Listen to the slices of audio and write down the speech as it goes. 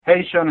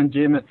Hey, Sean and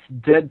Jim, it's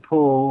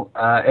Deadpool,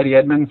 Eddie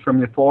Edmonds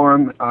from the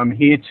forum. I'm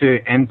here to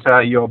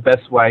enter your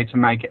best way to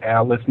make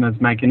our listeners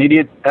make an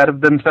idiot out of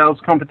themselves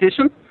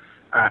competition.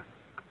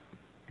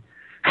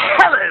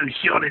 Hello,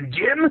 Sean and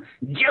Jim.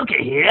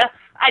 Joker here.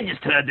 I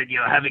just heard that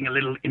you're having a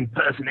little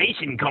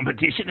impersonation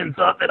competition and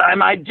thought that I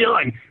might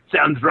join.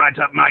 Sounds right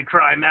up my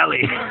crime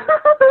alley.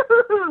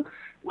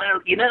 Well,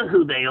 you know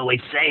who they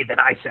always say that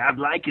I sound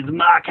like is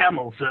Mark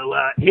Hamill, so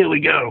here we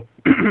go.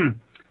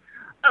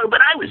 Oh,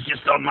 but I was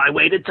just on my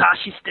way to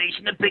Tashi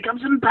Station to pick up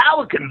some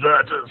power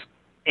converters.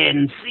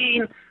 End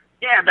scene.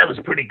 Yeah, that was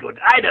pretty good.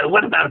 I know.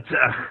 What about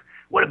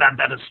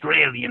that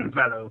Australian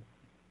fellow?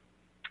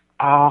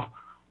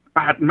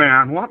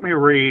 Batman, let me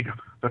read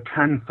the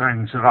 10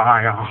 things that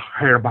I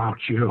hate about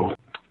you.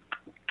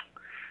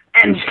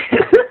 And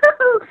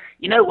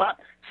you know what?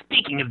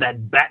 Speaking of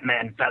that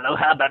Batman fellow,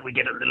 how about we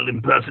get a little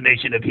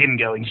impersonation of him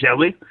going, shall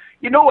we?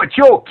 You know, it's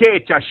okay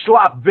to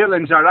slap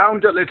villains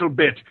around a little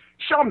bit.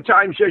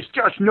 Sometimes there's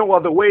just no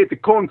other way the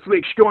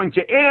conflict's going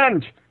to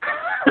end.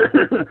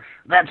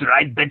 That's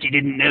right. Bet you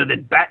didn't know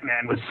that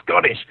Batman was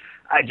Scottish.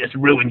 I just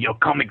ruined your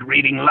comic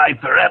reading life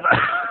forever.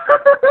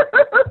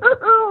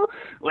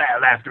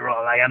 Well, after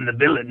all, I am the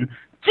villain.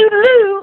 Toodaloo!